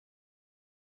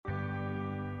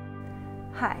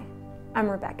Hi, I'm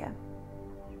Rebecca.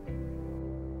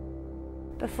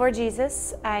 Before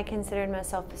Jesus, I considered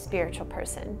myself a spiritual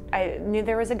person. I knew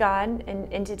there was a God,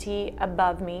 an entity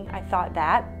above me. I thought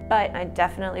that, but I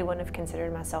definitely wouldn't have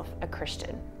considered myself a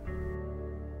Christian.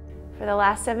 For the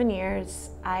last 7 years,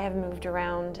 I have moved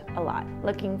around a lot,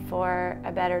 looking for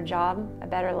a better job, a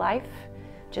better life,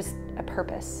 just a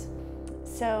purpose.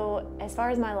 So as far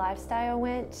as my lifestyle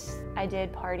went, I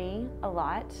did party a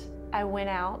lot. I went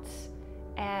out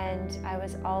and I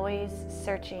was always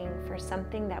searching for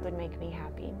something that would make me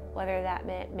happy, whether that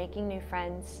meant making new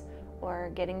friends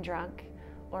or getting drunk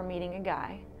or meeting a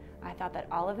guy. I thought that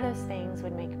all of those things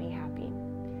would make me happy,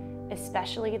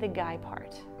 especially the guy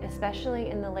part, especially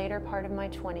in the later part of my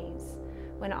 20s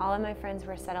when all of my friends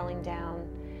were settling down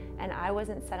and I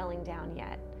wasn't settling down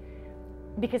yet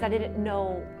because I didn't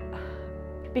know,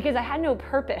 because I had no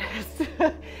purpose,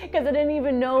 because I didn't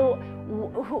even know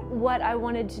what I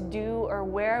wanted to do or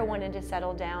where I wanted to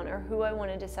settle down or who I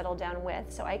wanted to settle down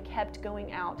with. So I kept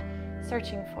going out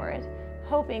searching for it,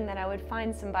 hoping that I would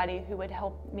find somebody who would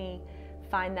help me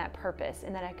find that purpose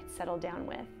and that I could settle down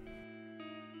with.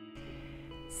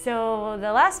 So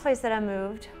the last place that I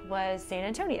moved was San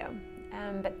Antonio,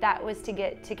 but that was to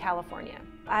get to California.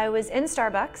 I was in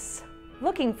Starbucks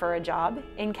looking for a job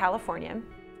in California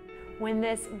when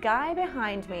this guy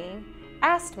behind me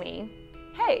asked me,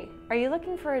 "Hey, are you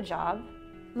looking for a job?"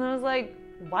 And I was like,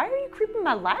 "Why are you creeping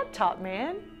my laptop,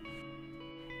 man?"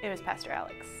 It was Pastor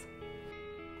Alex.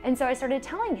 And so I started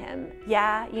telling him,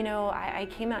 yeah, you know, I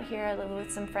came out here, I live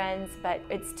with some friends, but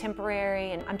it's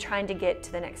temporary and I'm trying to get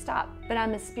to the next stop. But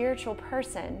I'm a spiritual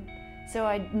person, so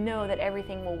I know that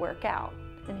everything will work out.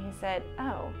 And he said,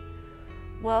 "Oh,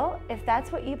 well, if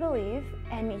that's what you believe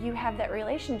and you have that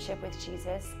relationship with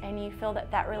Jesus and you feel that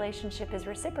that relationship is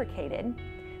reciprocated,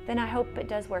 then I hope it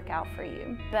does work out for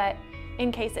you. But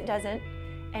in case it doesn't,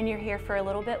 and you're here for a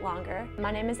little bit longer,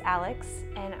 my name is Alex,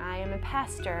 and I am a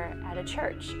pastor at a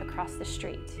church across the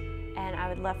street, and I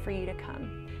would love for you to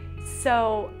come."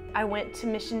 So I went to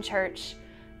Mission Church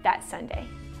that Sunday.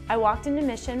 I walked into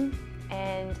Mission,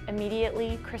 and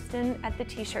immediately Kristen at the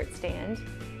t-shirt stand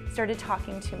started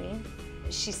talking to me.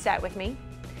 She sat with me.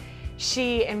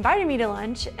 She invited me to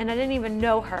lunch, and I didn't even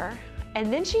know her.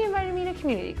 And then she invited me to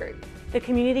community group. The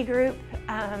community group,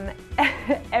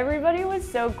 everybody was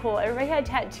so cool. Everybody had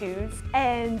tattoos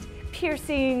and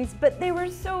piercings, but they were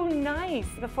so nice.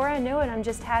 Before I know it, I'm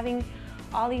just having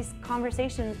all these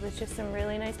conversations with just some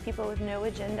really nice people with no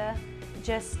agenda,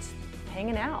 just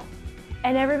hanging out.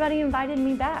 And everybody invited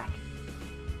me back.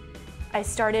 I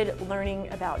started learning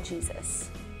about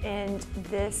Jesus, and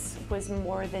this was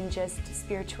more than just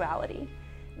spirituality.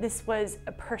 This was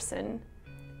a person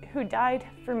who died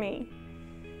for me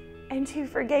and who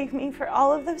forgave me for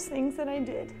all of those things that I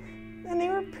did. And they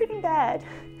were pretty bad,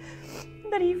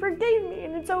 but he forgave me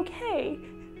and it's okay.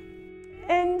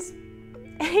 And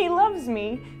he loves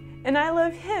me and I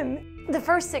love him. The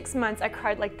first 6 months I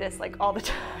cried like this, like all the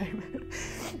time.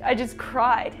 I just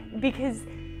cried because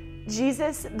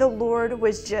Jesus, the Lord,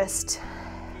 was just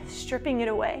stripping it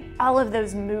away. All of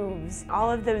those moves, all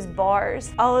of those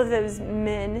bars, all of those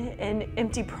men and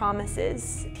empty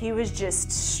promises, he was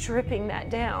just stripping that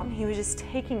down. He was just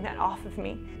taking that off of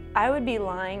me. I would be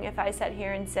lying if I sat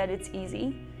here and said it's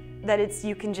easy, that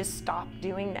you can just stop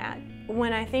doing that.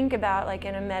 When I think about, like,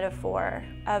 in a metaphor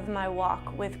of my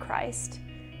walk with Christ,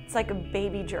 it's like a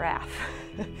baby giraffe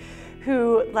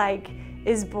who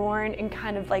is born and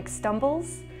kind of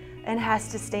stumbles and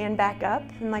has to stand back up,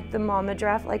 and the mama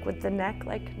giraffe, with the neck,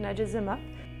 nudges him up.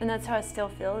 And that's how I still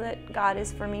feel that God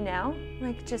is for me now,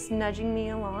 just nudging me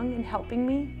along and helping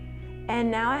me. And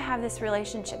now I have this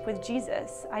relationship with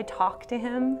Jesus. I talk to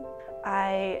him.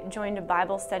 I joined a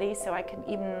Bible study so I could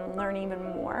even learn even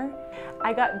more.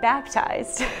 I got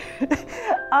baptized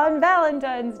on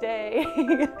Valentine's Day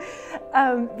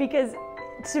because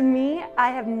to me,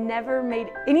 I have never made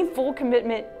any full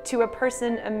commitment to a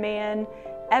person, a man,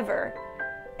 ever.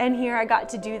 And here I got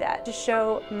to do that, to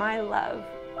show my love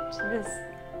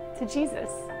to Jesus.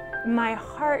 My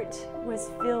heart was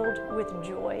filled with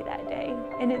joy that day,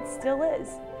 and it still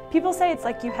is. People say it's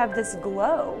like you have this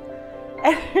glow,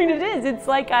 and it is. It's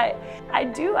like I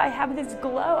have this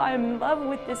glow. I'm in love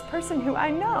with this person who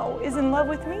I know is in love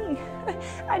with me.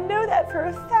 I know that for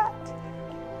a fact.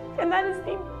 And that is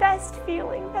the best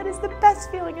feeling. That is the best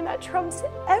feeling, and that trumps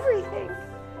everything.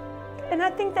 And I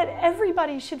think that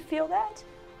everybody should feel that.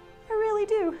 I really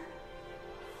do.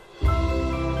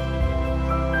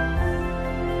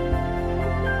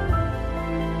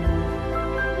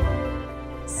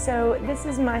 So this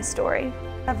is my story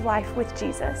of life with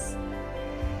Jesus.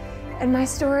 And my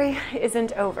story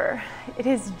isn't over. It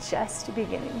is just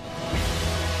beginning.